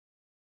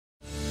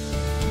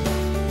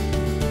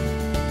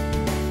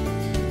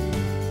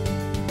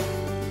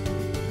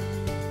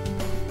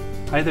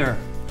Hi there.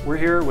 We're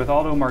here with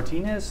Aldo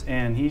Martinez,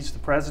 and he's the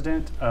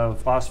president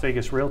of Las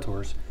Vegas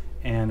Realtors,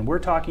 and we're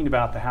talking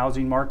about the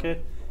housing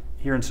market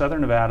here in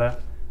Southern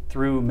Nevada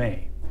through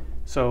May.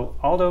 So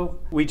Aldo,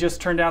 we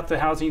just turned out the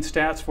housing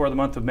stats for the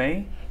month of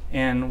May,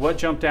 and what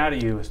jumped out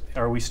at you?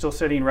 Are we still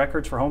setting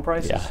records for home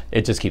prices? Yeah,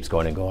 it just keeps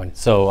going and going.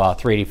 So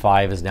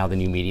 $385 is now the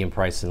new median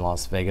price in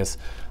Las Vegas.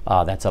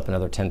 That's up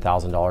another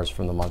 $10,000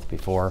 from the month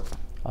before,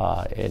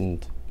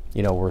 and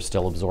you know, we're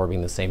still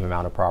absorbing the same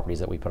amount of properties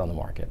that we put on the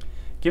market.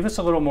 Give us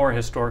a little more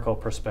historical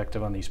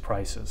perspective on these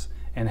prices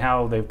and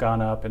how they've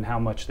gone up and how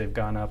much they've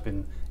gone up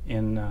in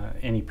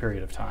any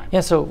period of time. Yeah,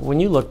 so when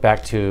you look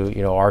back to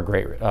our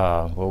great,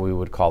 what we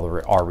would call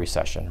our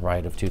recession,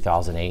 right, of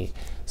 2008.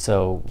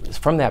 So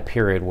from that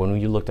period, when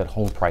you looked at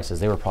home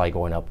prices, they were probably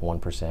going up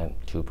 1%,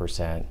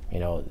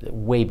 2%,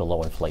 way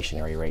below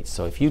inflationary rates.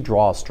 So if you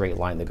draw a straight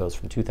line that goes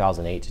from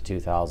 2008 to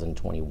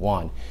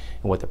 2021 and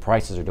what the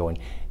prices are doing,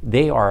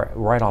 they are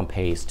right on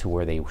pace to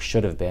where they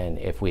should have been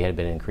if we had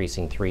been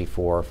increasing 3%,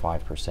 4%,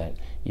 5%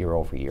 year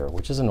over year,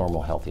 which is a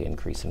normal, healthy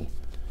increase in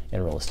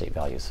real estate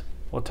values.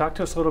 Well, talk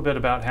to us a little bit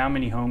about how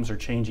many homes are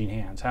changing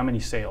hands, how many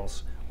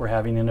sales we're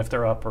having, and if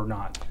they're up or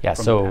not. Yeah,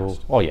 so,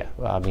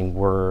 I mean,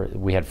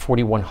 we had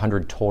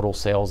 4,100 total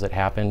sales that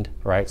happened,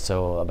 right?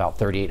 So about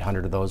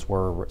 3,800 of those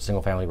were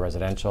single-family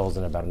residentials,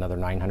 and about another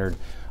 900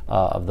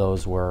 of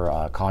those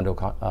were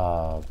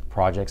condo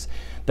projects.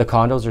 The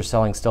condos are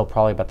selling still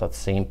probably about the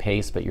same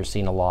pace, but you're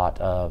seeing a lot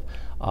of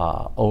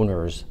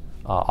owners,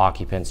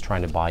 occupants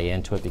trying to buy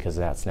into it because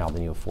that's now the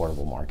new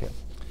affordable market.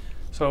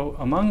 So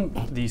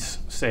among these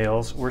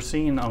sales, we're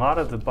seeing a lot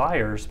of the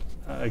buyers,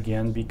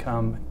 again,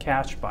 become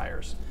cash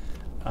buyers.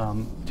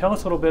 Tell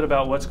us a little bit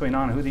about what's going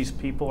on, who these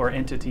people or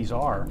entities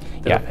are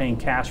that are paying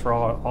cash for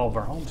all of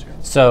our homes here.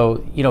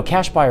 So,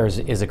 cash buyers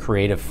is a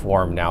creative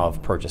form now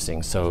of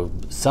purchasing. So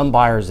some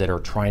buyers that are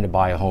trying to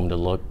buy a home to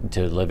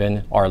live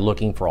in are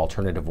looking for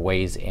alternative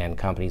ways and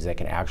companies that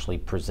can actually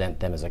present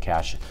them as a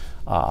cash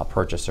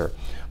purchaser.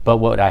 But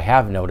what I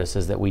have noticed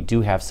is that we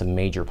do have some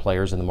major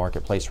players in the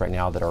marketplace right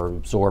now that are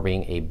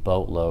absorbing a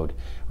boatload,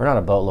 or not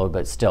a boatload,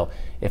 but still,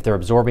 if they're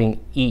absorbing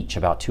each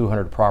about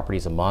 200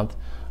 properties a month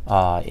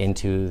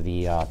into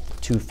the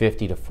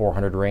 250 to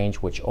 400 range,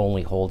 which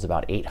only holds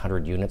about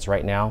 800 units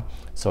right now.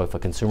 So if a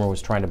consumer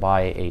was trying to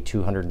buy a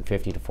 $250,000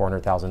 to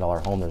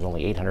 $400,000 home, there's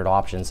only 800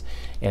 options,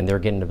 and they're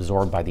getting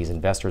absorbed by these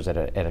investors at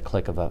a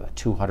click of a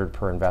 200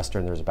 per investor,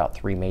 and there's about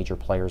 3 major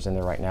players in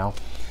there right now.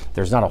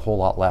 There's not a whole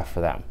lot left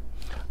for them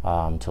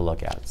to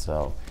look at.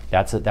 So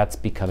that's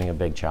becoming a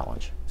big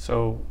challenge.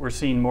 So we're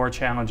seeing more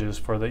challenges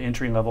for the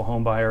entry-level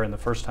home buyer and the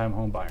first-time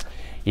home buyer.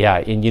 Yeah,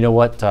 and you know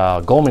what?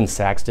 Goldman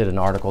Sachs did an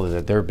article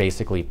that they're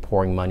basically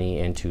pouring money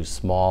into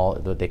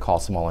what they call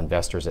small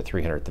investors at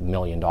 $300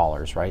 million,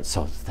 right?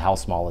 So how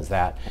small is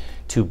that?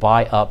 To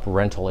buy up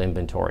rental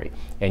inventory.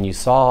 And you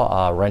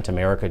saw Rent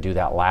America do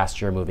that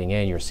last year moving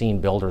in. You're seeing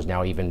builders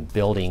now even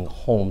building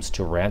homes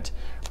to rent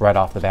right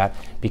off the bat,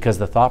 because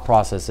the thought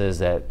process is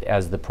that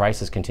as the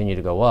prices continue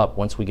to go up,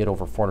 once we get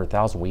over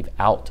 400,000, we've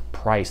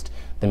outpriced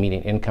the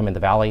median income in the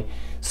valley.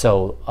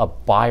 So a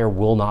buyer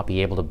will not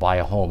be able to buy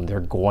a home. They're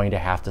going to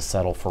have to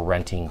settle for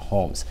renting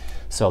homes.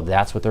 So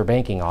that's what they're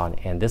banking on.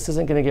 And this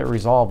isn't going to get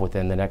resolved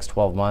within the next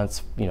 12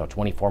 months,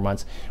 24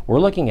 months. We're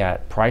looking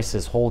at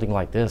prices holding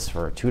like this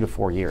for 2 to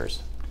 4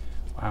 years.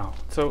 Wow.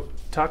 So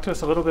talk to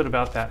us a little bit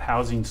about that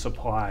housing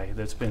supply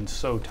that's been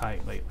so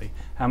tight lately.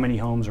 How many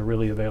homes are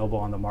really available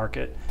on the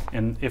market,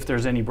 and if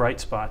there's any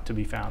bright spot to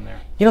be found there?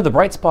 The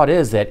bright spot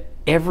is that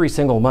every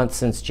single month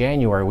since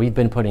January, we've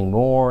been putting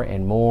more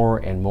and more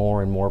and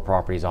more and more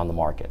properties on the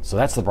market. So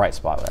that's the bright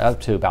spot, up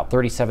to about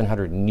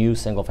 3,700 new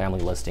single-family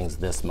listings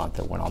this month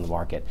that went on the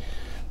market.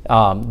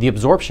 The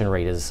absorption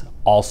rate is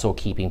also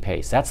keeping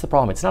pace. That's the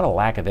problem. It's not a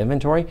lack of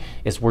inventory,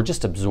 it's we're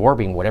just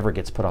absorbing whatever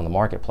gets put on the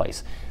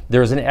marketplace.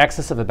 There's an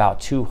excess of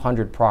about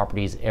 200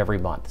 properties every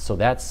month. So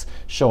that's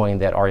showing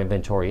that our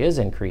inventory is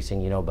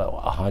increasing, about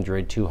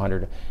 100,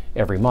 200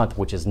 every month,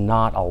 which is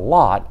not a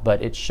lot,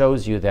 but it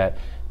shows you that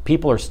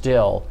people are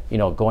still,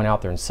 going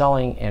out there and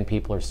selling, and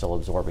people are still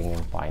absorbing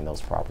and buying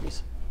those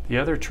properties. The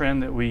other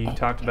trend that we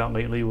talked about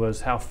lately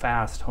was how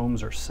fast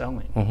homes are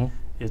selling. Mm-hmm.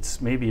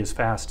 It's maybe as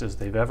fast as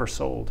they've ever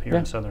sold here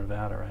in Southern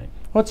Nevada, right?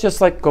 Well, it's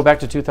just like go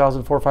back to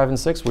 2004, 5, and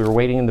 6. We were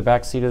waiting in the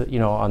back seat of,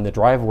 on the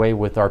driveway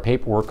with our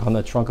paperwork on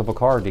the trunk of a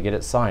car to get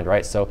it signed,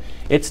 right? So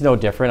it's no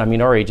different. I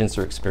mean, our agents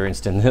are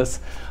experienced in this.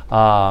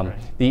 Right.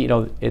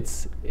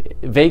 It's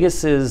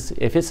Vegas is,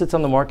 if it sits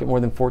on the market more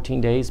than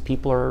 14 days,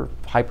 people are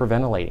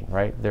hyperventilating,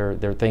 right?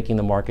 They're thinking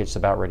the market's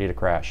about ready to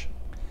crash.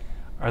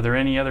 Are there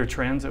any other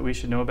trends that we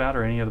should know about,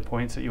 or any other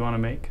points that you want to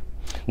make?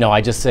 No, I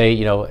just say,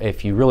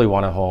 if you really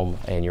want a home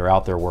and you're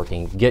out there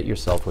working, get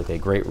yourself with a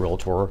great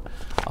realtor.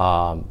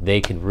 They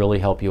can really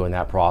help you in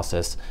that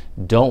process.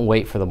 Don't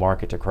wait for the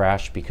market to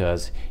crash,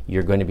 because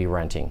you're going to be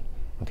renting,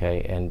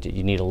 okay? And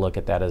you need to look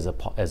at that as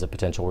a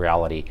potential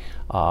reality.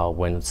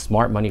 When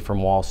smart money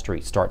from Wall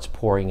Street starts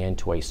pouring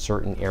into a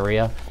certain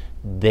area,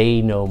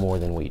 they know more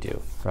than we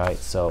do, right?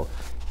 So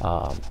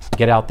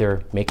get out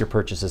there, make your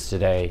purchases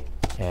today,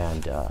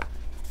 and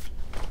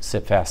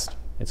sit fast.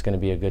 it's going to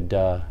be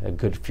a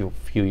good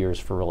few years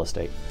for real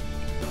estate.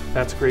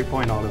 That's a great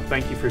point, Aldo.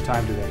 Thank you for your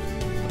time today.